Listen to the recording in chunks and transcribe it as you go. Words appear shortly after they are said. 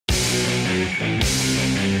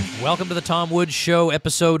Welcome to the Tom Woods Show,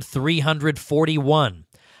 episode 341.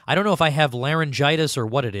 I don't know if I have laryngitis or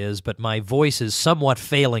what it is, but my voice is somewhat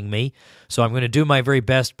failing me, so I'm going to do my very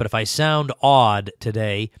best, but if I sound odd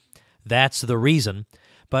today, that's the reason.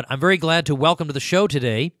 But I'm very glad to welcome to the show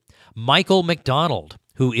today Michael McDonald,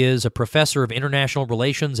 who is a professor of international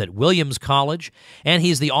relations at Williams College, and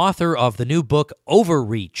he's the author of the new book,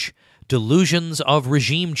 Overreach, Delusions of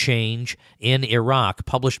Regime Change in Iraq,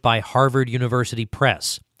 published by Harvard University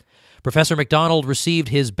Press. Professor McDonald received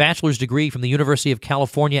his bachelor's degree from the University of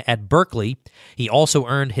California at Berkeley. He also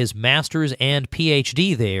earned his master's and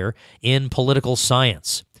PhD there in political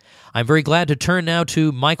science. I'm very glad to turn now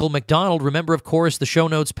to Michael McDonald. Remember, of course, the show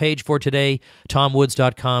notes page for today,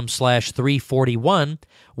 tomwoods.com/341,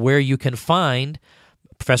 where you can find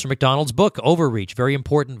Professor McDonald's book, Overreach. Very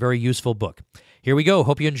important, very useful book. Here we go.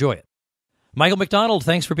 Hope you enjoy it. Michael McDonald,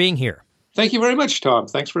 thanks for being here. Thank you very much, Tom.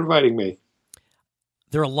 Thanks for inviting me.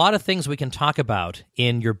 There are a lot of things we can talk about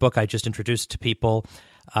in your book I just introduced to people,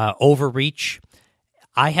 Overreach.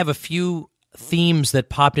 I have a few themes that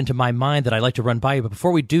popped into my mind that I'd like to run by you, but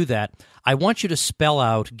before we do that, I want you to spell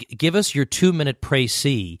out, give us your 2-minute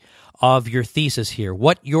précis of your thesis here,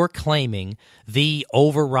 what you're claiming the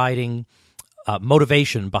overriding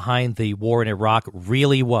motivation behind the war in Iraq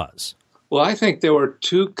really was. Well, I think there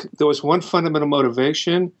was one fundamental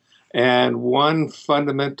motivation and one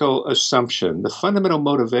fundamental assumption. The fundamental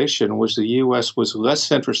motivation was the U.S. was less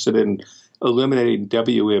interested in eliminating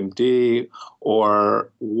WMD or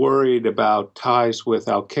worried about ties with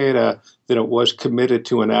al-Qaeda than it was committed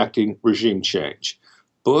to enacting regime change.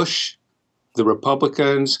 Bush, the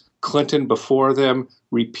Republicans, Clinton before them,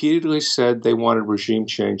 repeatedly said they wanted regime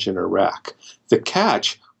change in Iraq. The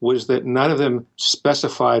catch was that none of them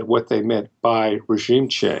specified what they meant by regime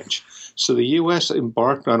change. So the U.S.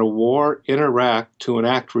 embarked on a war in Iraq to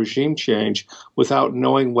enact regime change without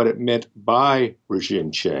knowing what it meant by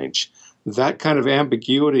regime change. That kind of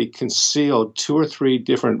ambiguity concealed 2 or 3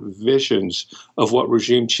 different visions of what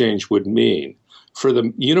regime change would mean. For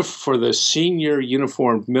the senior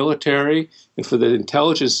uniformed military and for the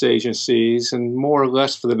intelligence agencies and more or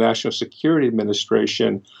less for the National Security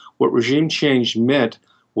Administration, what regime change meant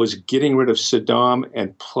was getting rid of Saddam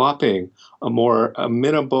and plopping a more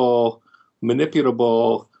amenable,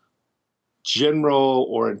 manipulable general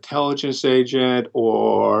or intelligence agent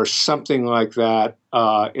or something like that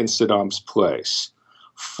in Saddam's place.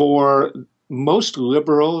 For most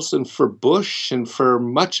liberals and for Bush and for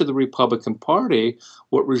much of the Republican Party,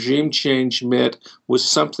 what regime change meant was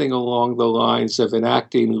something along the lines of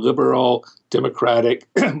enacting liberal, democratic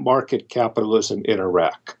market capitalism in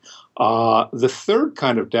Iraq. The third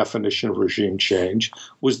kind of definition of regime change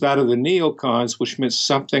was that of the neocons, which meant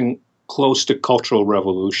something close to cultural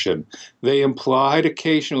revolution. They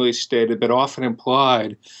occasionally stated, but often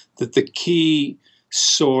implied, that the key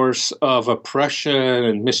source of oppression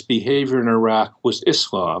and misbehavior in Iraq was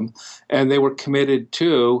Islam, and they were committed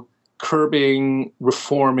to curbing,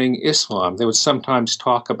 reforming Islam. They would sometimes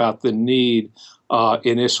talk about the need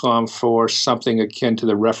in Islam for something akin to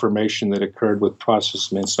the Reformation that occurred with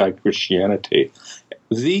Protestant inside Christianity.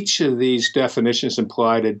 Each of these definitions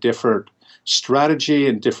implied a different strategy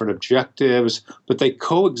and different objectives, but they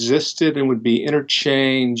coexisted and would be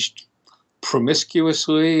interchanged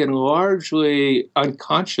promiscuously and largely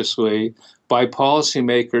unconsciously by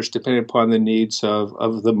policymakers depending upon the needs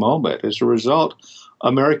of the moment. As a result,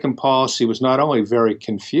 American policy was not only very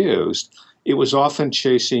confused, it was often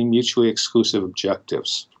chasing mutually exclusive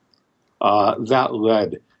objectives. That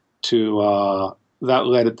led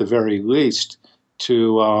at the very least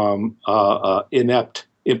to inept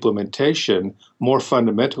implementation. More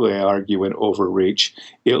fundamentally, I argue, in Overreach,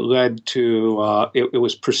 it led to it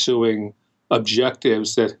was pursuing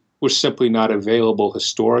objectives that were simply not available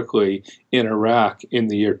historically in Iraq in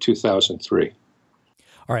the year 2003.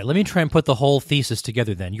 All right, let me try and put the whole thesis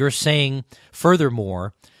together then. You're saying,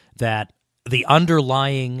 furthermore, that the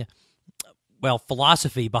underlying,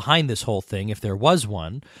 philosophy behind this whole thing, if there was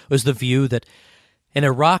one, was the view that an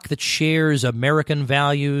Iraq that shares American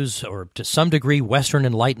values or to some degree Western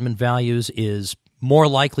Enlightenment values is more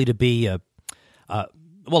likely to be a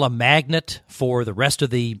magnet for the rest of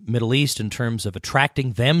the Middle East in terms of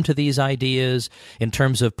attracting them to these ideas, in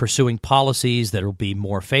terms of pursuing policies that will be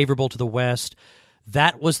more favorable to the West.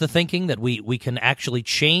 That was the thinking, that we can actually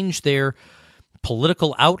change their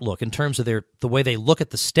political outlook in terms of the way they look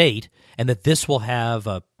at the state, and that this will have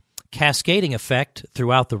a cascading effect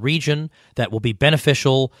throughout the region that will be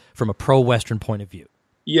beneficial from a pro-Western point of view.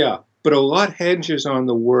 Yeah, but a lot hinges on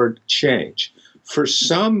the word change. For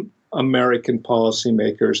some American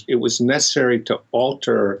policymakers, it was necessary to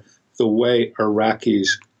alter the way Iraqis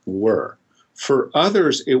were. For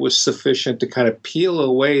others, it was sufficient to kind of peel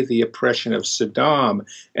away the oppression of Saddam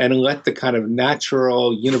and let the kind of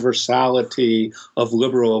natural universality of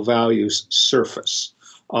liberal values surface.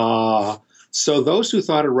 So those who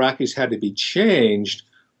thought Iraqis had to be changed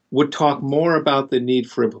would talk more about the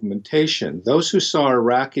need for implementation. Those who saw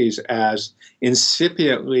Iraqis as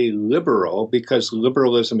incipiently liberal, because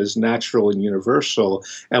liberalism is natural and universal,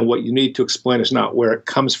 and what you need to explain is not where it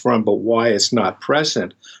comes from, but why it's not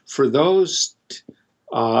present. For those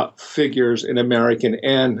figures in American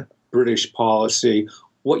and British policy,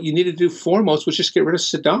 what you need to do foremost was just get rid of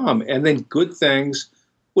Saddam, and then good things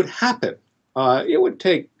would happen. It would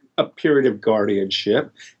take a period of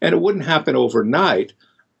guardianship, and it wouldn't happen overnight,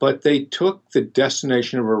 but they took the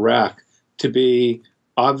destination of Iraq to be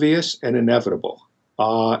obvious and inevitable.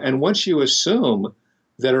 And once you assume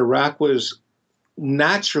that Iraq was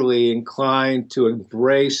naturally inclined to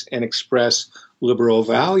embrace and express liberal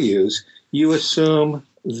values, you assume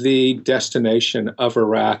the destination of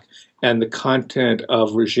Iraq and the content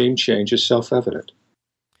of regime change is self-evident.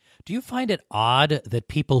 Do you find it odd that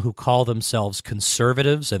people who call themselves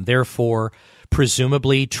conservatives and therefore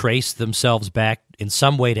presumably trace themselves back in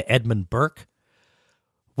some way to Edmund Burke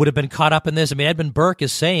would have been caught up in this? I mean, Edmund Burke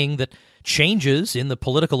is saying that changes in the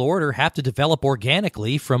political order have to develop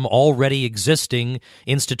organically from already existing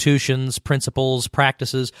institutions, principles,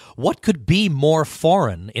 practices. What could be more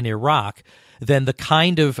foreign in Iraq than the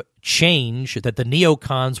kind of change that the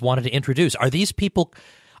neocons wanted to introduce? Are these people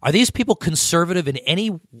conservative in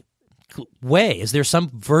any way? Is there some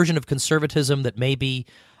version of conservatism that maybe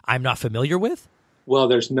I'm not familiar with? Well,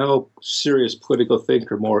 there's no serious political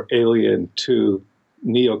thinker more alien to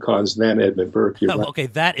neocons than Edmund Burke. You're right. Okay,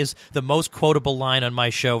 that is the most quotable line on my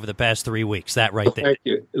show for the past 3 weeks. That right there. Thank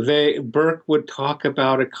you. Burke would talk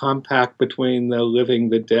about a compact between the living,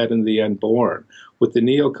 the dead, and the unborn. What the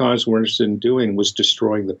neocons were interested in doing was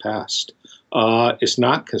destroying the past. It's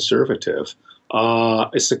not conservative.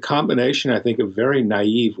 It's a combination, I think, of very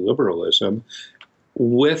naive liberalism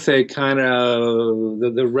with a kind of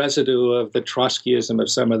the residue of the Trotskyism of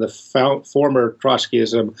some of the former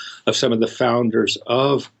Trotskyism of some of the founders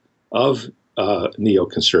of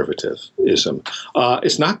neoconservatism.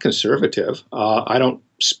 It's not conservative. I don't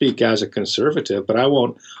speak as a conservative, but I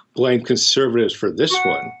won't blame conservatives for this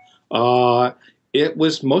one. It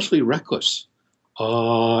was mostly reckless.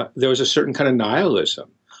 There was a certain kind of nihilism.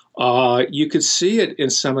 You could see it in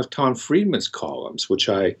some of Tom Friedman's columns, which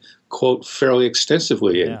I quote fairly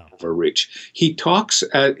extensively in Overreach. He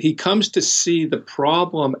comes to see the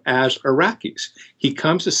problem as Iraqis. He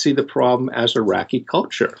comes to see the problem as Iraqi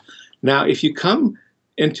culture. Now, if you come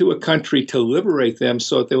into a country to liberate them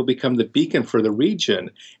so that they will become the beacon for the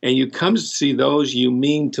region, and you come to see those you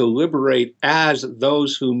mean to liberate as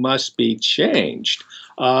those who must be changed,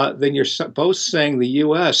 then you're both saying the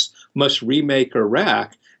U.S. must remake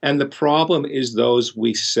Iraq, and the problem is those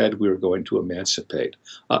we said we were going to emancipate.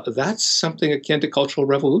 That's something akin to cultural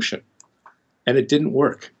revolution, and it didn't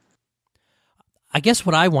work. I guess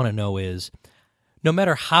what I want to know is, no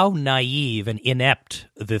matter how naive and inept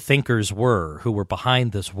the thinkers were who were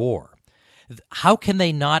behind this war, how can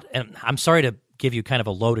they not, and I'm sorry to give you kind of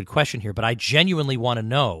a loaded question here, but I genuinely want to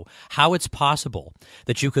know how it's possible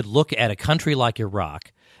that you could look at a country like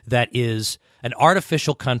Iraq that is an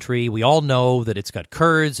artificial country. We all know that it's got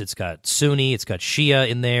Kurds, it's got Sunni, it's got Shia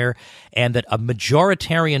in there, and that a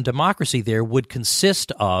majoritarian democracy there would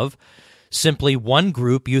consist of simply one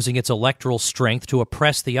group using its electoral strength to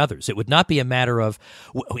oppress the others. It would not be a matter of,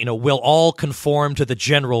 we'll all conform to the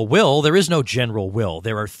general will. There is no general will.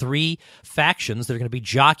 There are three factions that are going to be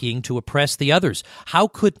jockeying to oppress the others. How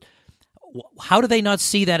do they not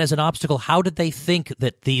see that as an obstacle? How did they think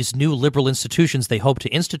that these new liberal institutions they hope to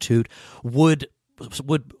institute would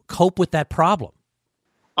cope with that problem?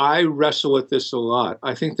 I wrestle with this a lot.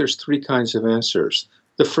 I think there's three kinds of answers.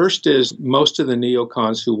 The first is most of the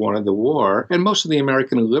neocons who wanted the war, and most of the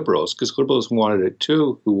American liberals, because liberals wanted it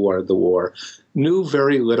too, who wanted the war, knew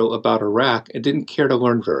very little about Iraq and didn't care to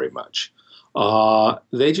learn very much.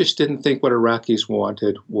 They just didn't think what Iraqis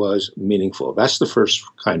wanted was meaningful. That's the first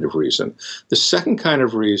kind of reason. The second kind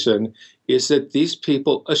of reason is that these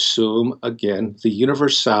people assume, again, the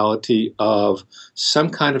universality of some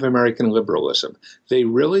kind of American liberalism. They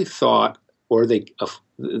really thought, or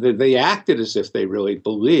they acted as if they really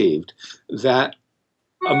believed that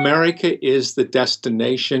America is the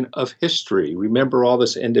destination of history. Remember all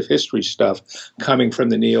this end of history stuff coming from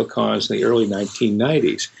the neocons in the early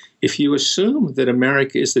 1990s. If you assume that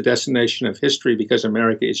America is the destination of history because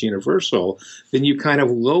America is universal, then you kind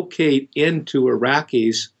of locate into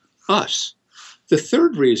Iraqis us. The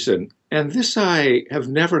third reason, and this I have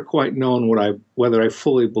never quite known whether I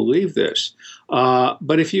fully believe this,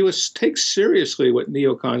 but if you take seriously what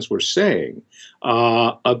neocons were saying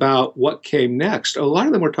about what came next, a lot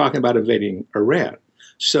of them were talking about invading Iran.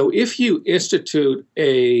 So if you institute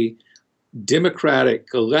a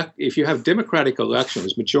if you have democratic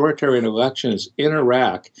elections, majoritarian elections in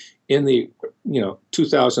Iraq in the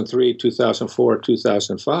 2003, 2004,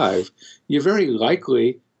 2005, you're very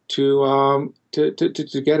likely to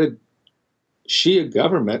get a Shia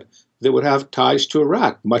government that would have ties to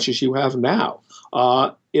Iraq, much as you have now.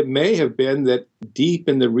 It may have been that deep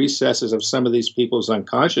in the recesses of some of these people's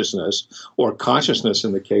unconsciousness, or consciousness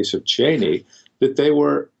in the case of Cheney, that they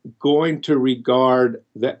were going to regard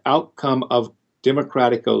the outcome of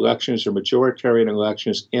democratic elections or majoritarian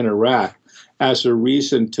elections in Iraq as a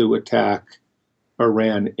reason to attack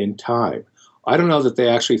Iran in time. I don't know that they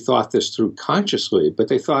actually thought this through consciously, but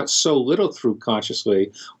they thought so little through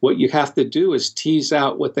consciously. What you have to do is tease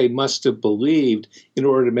out what they must have believed in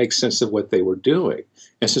order to make sense of what they were doing.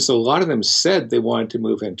 And since a lot of them said they wanted to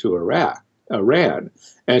move into Iran,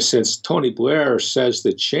 and since Tony Blair says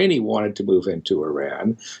that Cheney wanted to move into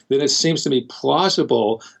Iran, then it seems to me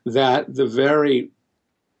plausible that the very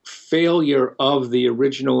failure of the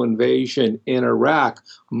original invasion in Iraq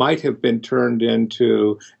might have been turned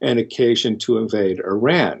into an occasion to invade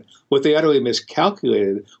Iran. What they utterly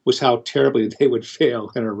miscalculated was how terribly they would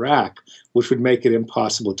fail in Iraq, which would make it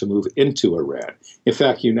impossible to move into Iran. In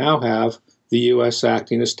fact, you now have the U.S.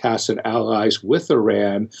 acting as tacit allies with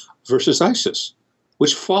Iran versus ISIS,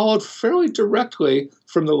 which followed fairly directly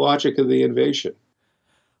from the logic of the invasion.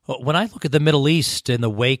 When I look at the Middle East in the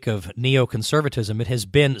wake of neoconservatism, it has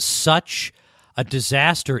been such a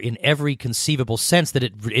disaster in every conceivable sense that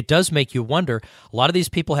it does make you wonder. A lot of these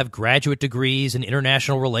people have graduate degrees in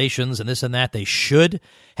international relations and this and that. They should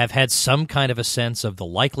have had some kind of a sense of the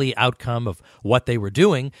likely outcome of what they were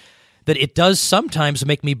doing. That it does sometimes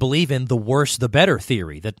make me believe in the worse the better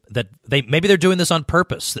theory, that maybe they're doing this on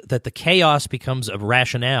purpose, that the chaos becomes a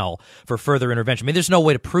rationale for further intervention. I mean, there's no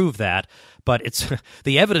way to prove that, but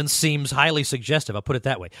the evidence seems highly suggestive. I'll put it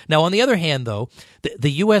that way. Now, on the other hand, though, the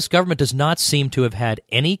U.S. government does not seem to have had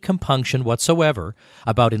any compunction whatsoever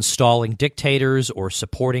about installing dictators or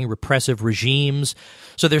supporting repressive regimes.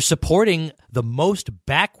 So they're supporting the most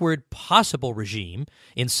backward possible regime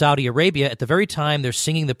in Saudi Arabia at the very time they're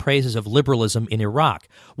singing the praises of liberalism in Iraq.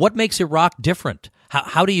 What makes Iraq different?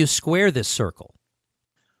 How do you square this circle?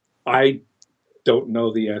 I don't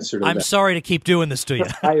know the answer to that. I'm sorry to keep doing this to you.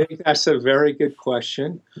 I think that's a very good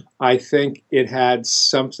question. I think it had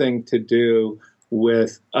something to do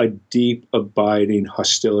with a deep, abiding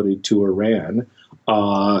hostility to Iran.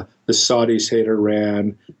 The Saudis hate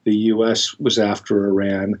Iran. The U.S. was after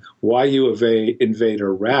Iran. Why you invade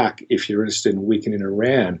Iraq if you're interested in weakening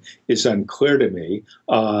Iran is unclear to me.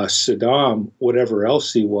 Saddam, whatever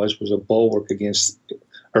else he was a bulwark against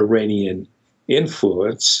Iranian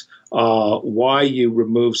influence. Why you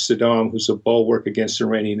remove Saddam, who's a bulwark against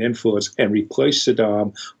Iranian influence, and replace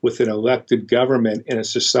Saddam with an elected government in a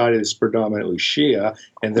society that's predominantly Shia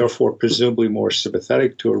and therefore presumably more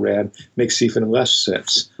sympathetic to Iran makes even less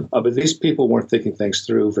sense. But these people weren't thinking things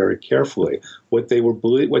through very carefully. What they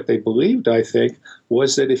believed, I think,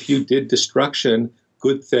 was that if you did destruction,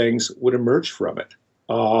 good things would emerge from it.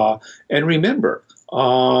 And remember,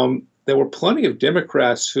 there were plenty of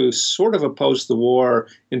Democrats who sort of opposed the war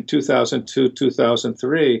in 2002,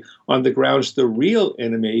 2003 on the grounds the real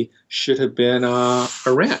enemy should have been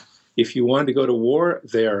Iran. If you wanted to go to war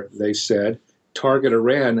there, they said, target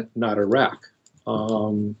Iran, not Iraq.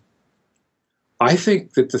 I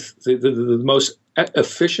think that the most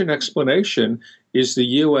efficient explanation is the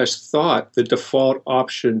U.S. thought the default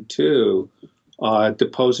option to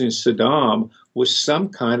deposing Saddam was some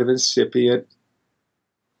kind of incipient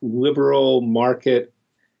liberal market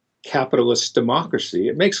capitalist democracy.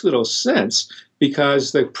 It makes little sense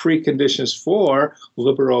because the preconditions for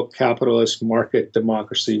liberal capitalist market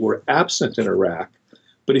democracy were absent in Iraq.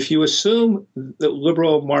 But if you assume that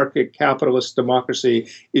liberal market capitalist democracy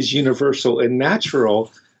is universal and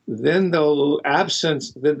natural, then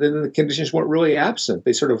the conditions weren't really absent.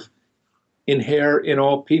 They sort of inhere in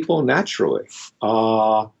all people naturally.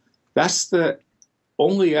 That's the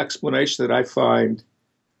only explanation that I find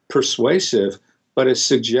persuasive, but it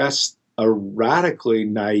suggests a radically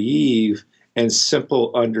naive and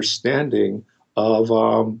simple understanding of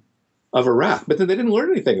Iraq. But then they didn't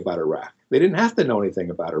learn anything about Iraq. They didn't have to know anything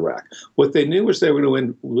about Iraq. What they knew was they were going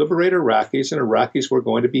to liberate Iraqis, and Iraqis were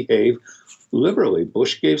going to behave liberally.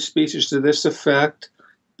 Bush gave speeches to this effect.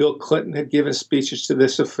 Bill Clinton had given speeches to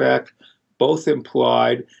this effect. Both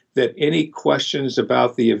implied that any questions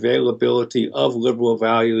about the availability of liberal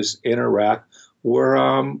values in Iraq were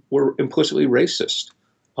implicitly racist.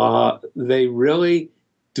 They really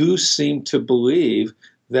do seem to believe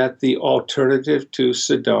that the alternative to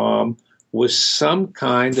Saddam was some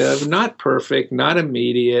kind of not perfect, not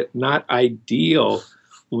immediate, not ideal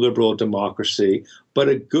liberal democracy, but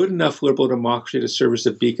a good enough liberal democracy to serve as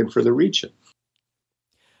a beacon for the region.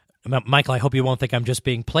 Michael, I hope you won't think I'm just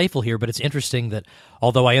being playful here, but it's interesting that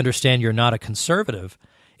although I understand you're not a conservative,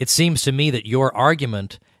 it seems to me that your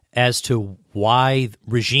argument as to why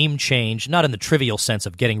regime change, not in the trivial sense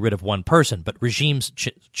of getting rid of one person, but regimes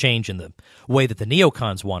change in the way that the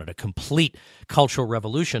neocons wanted, a complete cultural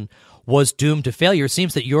revolution, was doomed to failure. It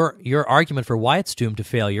seems that your argument for why it's doomed to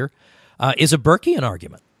failure is a Burkean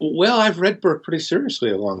argument. Well, I've read Burke pretty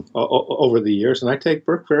seriously over the years, and I take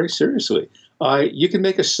Burke very seriously. You can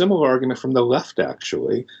make a similar argument from the left,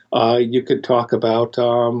 actually. You could talk about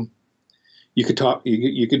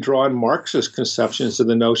you could draw on Marxist conceptions of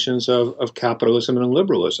the notions of capitalism and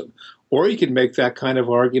liberalism, or you could make that kind of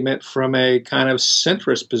argument from a kind of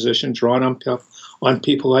centrist position drawn on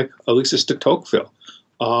people like Alexis de Tocqueville.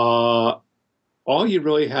 All you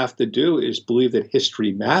really have to do is believe that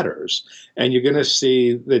history matters, and you're going to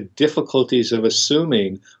see the difficulties of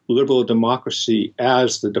assuming liberal democracy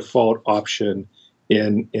as the default option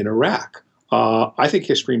in Iraq. I think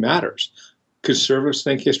history matters. Conservatives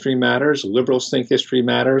think history matters. Liberals think history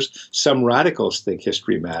matters. Some radicals think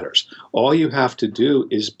history matters. All you have to do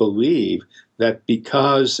is believe that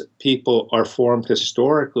because people are formed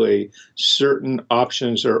historically, certain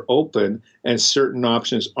options are open and certain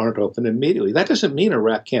options aren't open immediately. That doesn't mean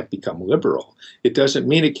Iraq can't become liberal. It doesn't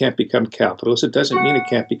mean it can't become capitalist. It doesn't mean it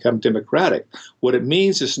can't become democratic. What it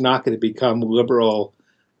means is not going to become liberal,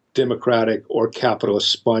 democratic, or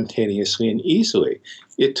capitalist spontaneously and easily.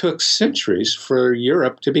 It took centuries for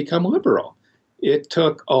Europe to become liberal. It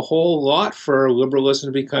took a whole lot for liberalism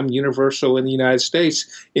to become universal in the United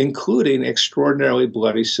States, including extraordinarily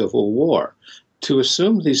bloody civil war. To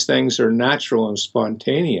assume these things are natural and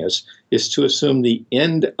spontaneous is to assume the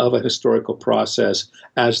end of a historical process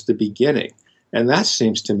as the beginning. And that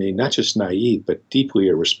seems to me not just naive, but deeply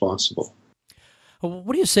irresponsible.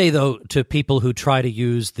 What do you say, though, to people who try to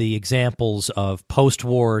use the examples of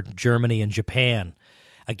post-war Germany and Japan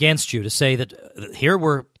against you to say that here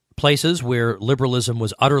were places where liberalism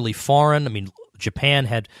was utterly foreign? I mean, Japan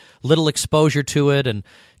had little exposure to it, and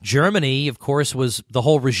Germany, of course, the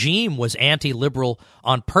whole regime was anti-liberal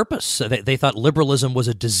on purpose. They thought liberalism was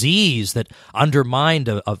a disease that undermined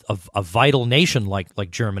a vital nation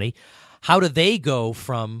like Germany. How do they go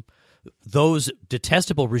from those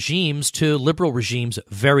detestable regimes to liberal regimes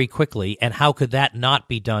very quickly, and how could that not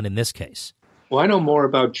be done in this case? Well, I know more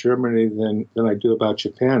about Germany than I do about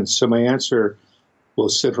Japan, so my answer will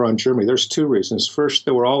center on Germany. There's two reasons. First,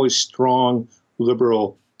 there were always strong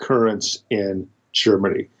liberal currents in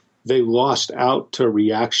Germany. They lost out to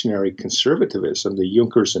reactionary conservatism, the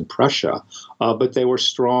Junkers in Prussia, but they were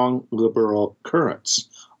strong liberal currents.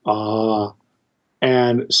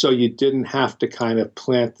 And so you didn't have to kind of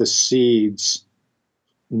plant the seeds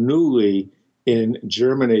newly in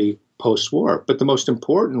Germany post-war. But the most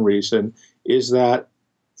important reason is that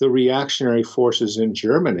the reactionary forces in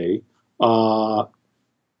Germany, again,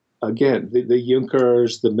 the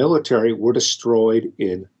Junkers, the military, were destroyed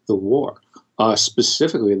in the war.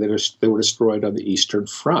 Specifically, they were destroyed on the Eastern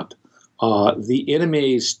Front. The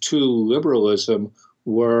enemies to liberalism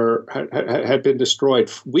had been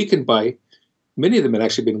destroyed, weakened by. Many of them had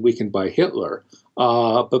actually been weakened by Hitler,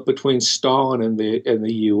 but between Stalin and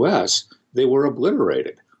the U.S., they were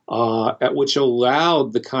obliterated, which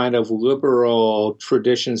allowed the kind of liberal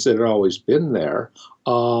traditions that had always been there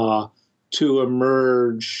to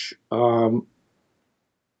emerge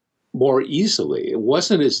more easily. It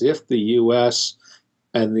wasn't as if the U.S.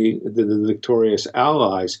 and the victorious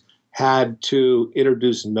allies had to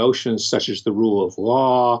introduce notions such as the rule of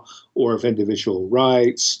law or of individual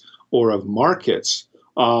rights or of markets.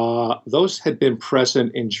 Those had been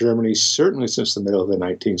present in Germany certainly since the middle of the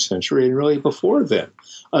 19th century and really before then.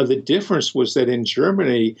 The difference was that in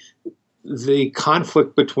Germany, the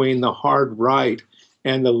conflict between the hard right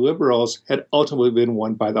and the liberals had ultimately been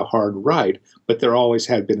won by the hard right. But there always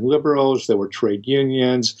had been liberals, there were trade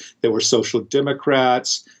unions, there were social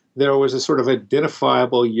democrats. There was a sort of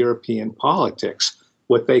identifiable European politics.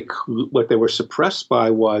 What they were suppressed by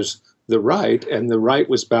was the right, and the right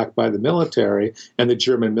was backed by the military, and the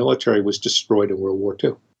German military was destroyed in World War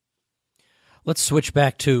II. Let's switch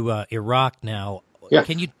back to Iraq now. Yeah.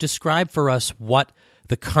 Can you describe for us what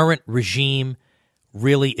the current regime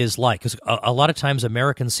really is like. Because a lot of times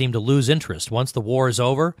Americans seem to lose interest. Once the war is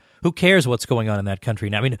over, who cares what's going on in that country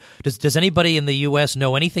now? I mean, does anybody in the U.S.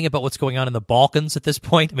 know anything about what's going on in the Balkans at this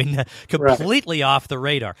point? I mean, completely off the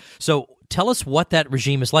radar. So tell us what that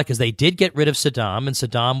regime is like, because they did get rid of Saddam, and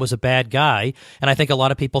Saddam was a bad guy. And I think a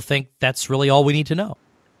lot of people think that's really all we need to know.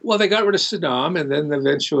 Well, they got rid of Saddam, and then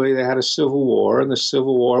eventually they had a civil war, and the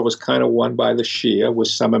civil war was kind of won by the Shia with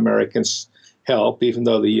some Americans' help, even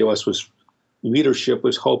though the U.S. leadership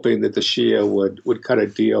was hoping that the Shia would cut a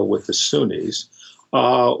deal with the Sunnis.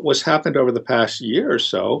 What's happened over the past year or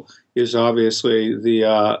so is obviously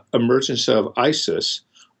the emergence of ISIS,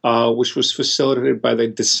 which was facilitated by the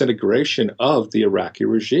disintegration of the Iraqi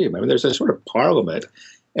regime. I mean, there's a sort of parliament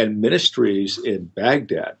and ministries in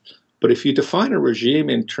Baghdad. But if you define a regime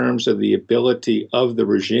in terms of the ability of the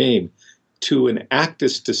regime to enact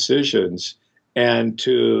its decisions and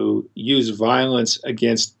to use violence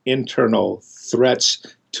against internal threats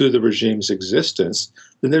to the regime's existence,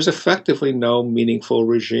 then there's effectively no meaningful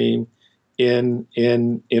regime in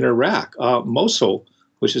Iraq. Mosul,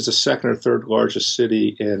 which is the second or third largest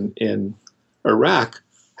city in Iraq,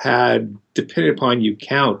 had, depending upon you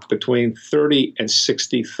count, between 30 and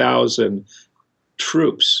 60,000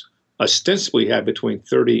 troops. Ostensibly had between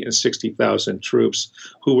 30 and 60,000 troops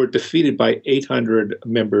who were defeated by 800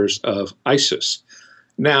 members of ISIS.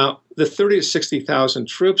 Now, the 30 to 60,000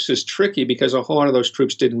 troops is tricky because a whole lot of those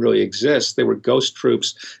troops didn't really exist. They were ghost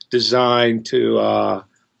troops designed to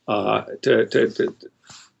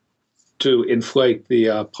inflate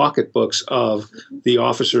the pocketbooks of the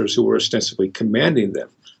officers who were ostensibly commanding them.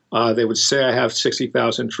 They would say, I have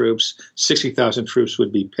 60,000 troops. 60,000 troops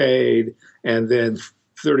would be paid, and then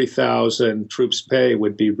 30,000 troops' pay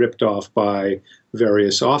would be ripped off by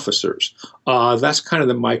various officers. That's kind of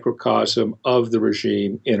the microcosm of the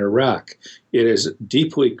regime in Iraq. It is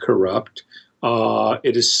deeply corrupt.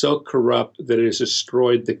 It is so corrupt that it has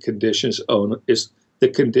destroyed the conditions of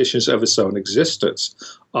its own existence.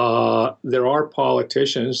 There are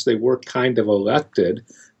politicians. They were kind of elected.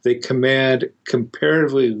 They command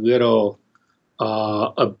comparatively little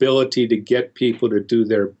ability to get people to do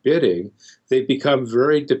their bidding. They become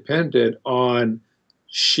very dependent on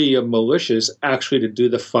Shia militias actually to do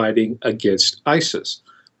the fighting against ISIS,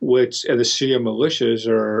 and the Shia militias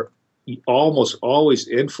are almost always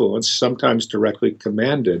influenced, sometimes directly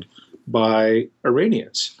commanded by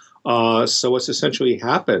Iranians. So what's essentially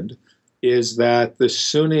happened is that the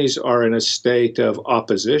Sunnis are in a state of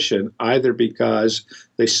opposition, either because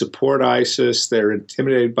they support ISIS, they're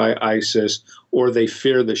intimidated by ISIS, or they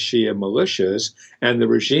fear the Shia militias, and the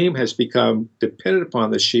regime has become dependent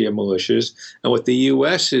upon the Shia militias. And what the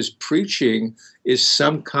U.S. is preaching is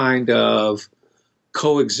some kind of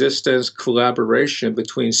coexistence, collaboration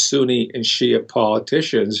between Sunni and Shia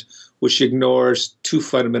politicians, which ignores two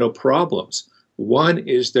fundamental problems. One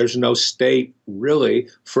is there's no state really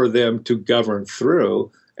for them to govern through.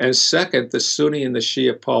 And second, the Sunni and the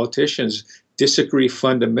Shia politicians disagree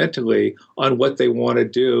fundamentally on what they want to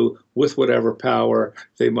do with whatever power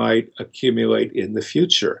they might accumulate in the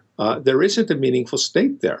future. There isn't a meaningful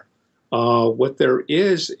state there. What there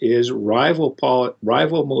is rival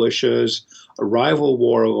militias, rival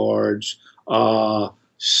warlords,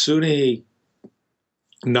 Sunni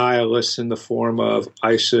nihilists in the form of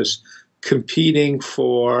ISIS, competing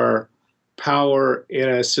for power in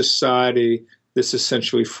a society that's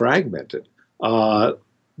essentially fragmented.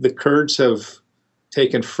 The Kurds have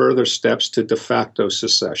taken further steps to de facto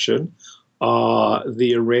secession.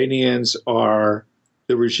 The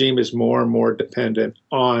regime is more and more dependent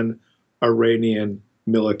on Iranian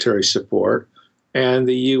military support. And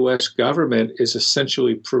the U.S. government is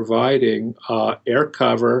essentially providing air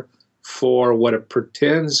cover for what it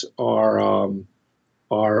pretends are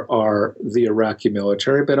the Iraqi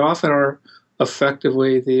military, but often are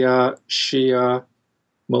effectively the Shia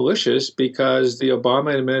militias, because the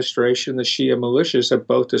Obama administration, the Shia militias, have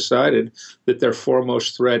both decided that their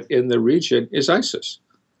foremost threat in the region is ISIS.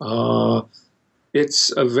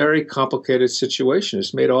 It's a very complicated situation.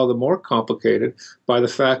 It's made all the more complicated by the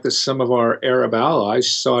fact that some of our Arab allies,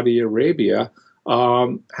 Saudi Arabia,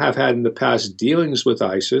 have had in the past dealings with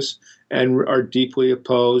ISIS and are deeply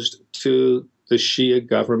opposed to the Shia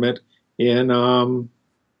government in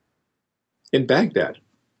Baghdad.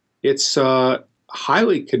 It's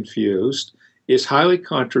highly confused, is highly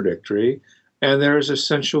contradictory, and there is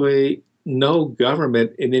essentially no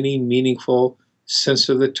government in any meaningful sense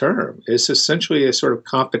of the term. It's essentially a sort of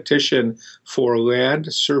competition for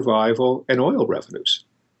land, survival, and oil revenues.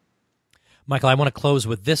 Michael, I want to close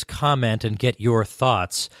with this comment and get your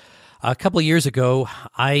thoughts. A couple of years ago,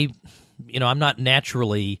 I I'm not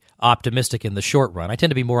naturally optimistic in the short run. I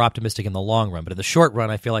tend to be more optimistic in the long run. But in the short run,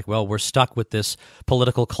 I feel like, well, we're stuck with this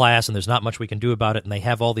political class and there's not much we can do about it. And they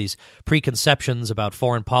have all these preconceptions about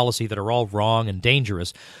foreign policy that are all wrong and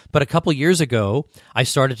dangerous. But a couple years ago, I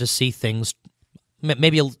started to see things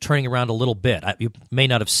maybe turning around a little bit. You may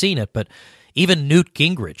not have seen it, but even Newt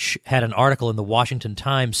Gingrich had an article in the Washington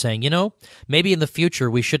Times saying, maybe in the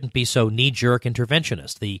future we shouldn't be so knee-jerk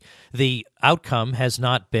interventionist. The outcome has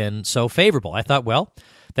not been so favorable. I thought, well,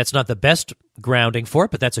 that's not the best grounding for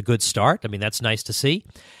it, but that's a good start. I mean, that's nice to see.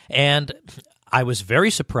 And I was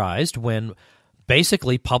very surprised when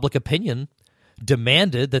basically public opinion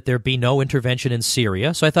demanded that there be no intervention in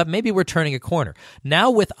Syria. So I thought maybe we're turning a corner.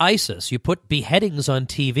 Now with ISIS, you put beheadings on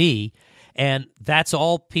TV, and that's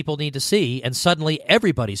all people need to see, and suddenly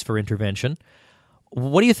everybody's for intervention.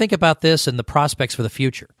 What do you think about this and the prospects for the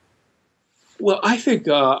future? Well, I think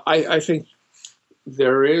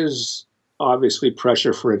there is obviously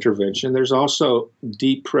pressure for intervention. There's also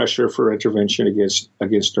deep pressure for intervention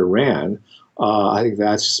against Iran. I think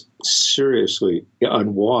that's seriously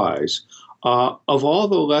unwise. Of all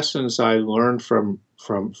the lessons I learned from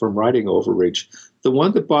writing Overreach, the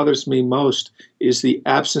one that bothers me most is the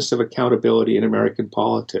absence of accountability in American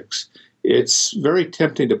politics. It's very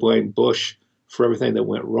tempting to blame Bush for everything that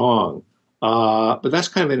went wrong, but that's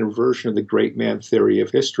kind of an inversion of the great man theory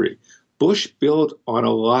of history. Bush built on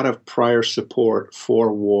a lot of prior support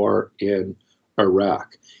for war in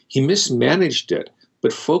Iraq. He mismanaged it,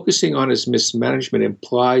 but focusing on his mismanagement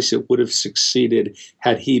implies it would have succeeded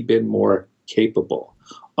had he been more capable.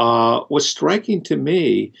 What's striking to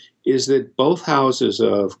me is that both houses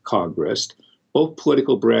of Congress, both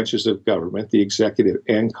political branches of government, the executive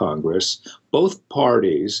and Congress, both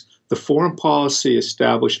parties, the foreign policy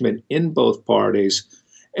establishment in both parties,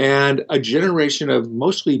 and a generation of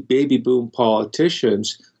mostly baby boom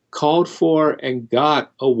politicians called for and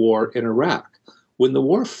got a war in Iraq. When the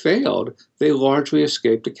war failed, they largely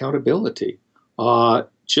escaped accountability.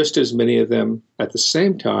 Just as many of them at the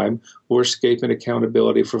same time were escaping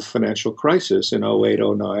accountability for financial crisis in 08,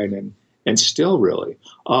 09, and still really.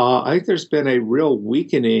 I think there's been a real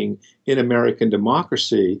weakening in American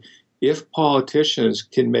democracy if politicians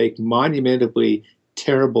can make monumentally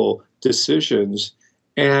terrible decisions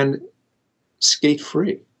and skate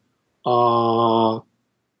free. That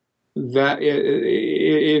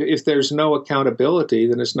if there's no accountability,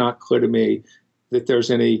 then it's not clear to me that there's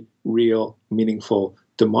any real meaningful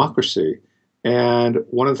democracy. And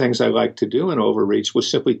one of the things I like to do in Overreach was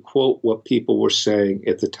simply quote what people were saying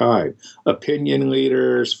at the time. Opinion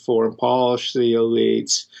leaders, foreign policy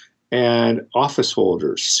elites, and office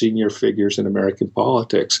holders, senior figures in American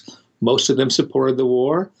politics. Most of them supported the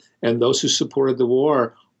war, and those who supported the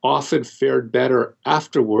war often fared better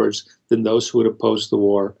afterwards than those who had opposed the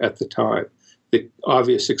war at the time. The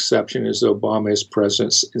obvious exception is Obama's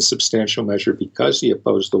presence in substantial measure because he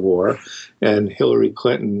opposed the war, and Hillary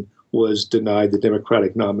Clinton was denied the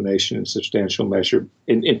Democratic nomination in substantial measure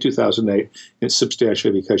in 2008, and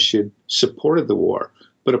substantially because she had supported the war.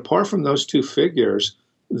 But apart from those two figures,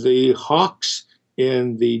 the hawks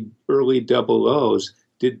in the early double O's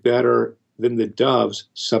did better than the doves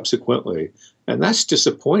subsequently. And that's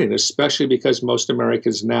disappointing, especially because most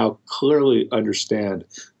Americans now clearly understand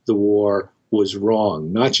the war was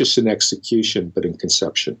wrong, not just in execution, but in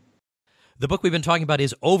conception. The book we've been talking about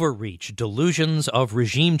is Overreach, Delusions of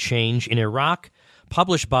Regime Change in Iraq,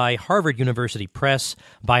 published by Harvard University Press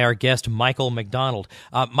by our guest, Michael McDonald.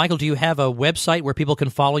 Michael, do you have a website where people can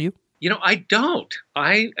follow you? I don't.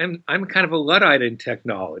 I'm kind of a Luddite in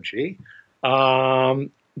technology,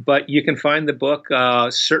 but you can find the book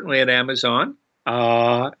certainly at Amazon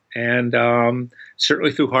and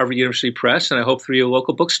certainly through Harvard University Press, and I hope through your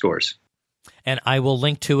local bookstores. And I will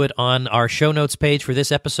link to it on our show notes page for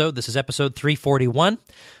this episode. This is episode 341.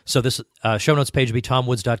 So this show notes page will be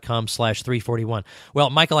tomwoods.com/341.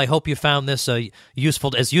 Well, Michael, I hope you found this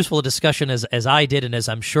useful a discussion as I did, and as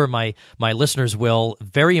I'm sure my listeners will.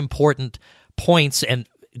 Very important points, and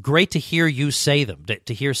great to hear you say them,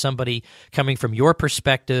 to hear somebody coming from your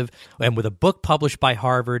perspective and with a book published by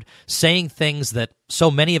Harvard saying things that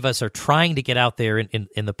so many of us are trying to get out there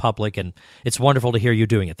in the public, and it's wonderful to hear you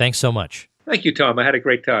doing it. Thanks so much. Thank you, Tom. I had a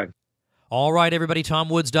great time. All right, everybody,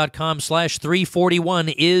 tomwoods.com/341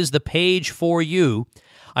 is the page for you.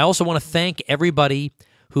 I also want to thank everybody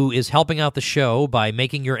who is helping out the show by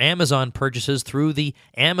making your Amazon purchases through the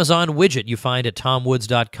Amazon widget you find at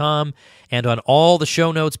tomwoods.com and on all the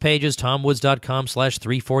show notes pages,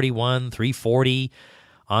 tomwoods.com/341, 340,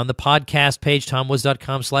 on the podcast page,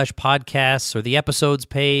 tomwoods.com/podcasts, or the episodes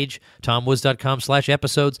page,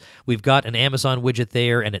 tomwoods.com/episodes. We've got an Amazon widget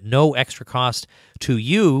there, and at no extra cost to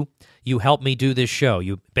you, you help me do this show.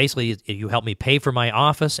 You help me pay for my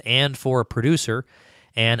office and for a producer,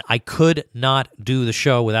 and I could not do the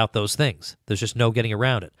show without those things. There's just no getting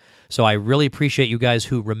around it. So I really appreciate you guys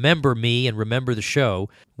who remember me and remember the show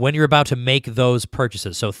when you're about to make those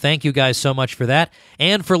purchases. So thank you guys so much for that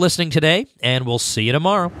and for listening today, and we'll see you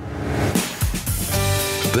tomorrow.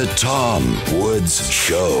 The Tom Woods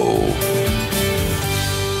Show.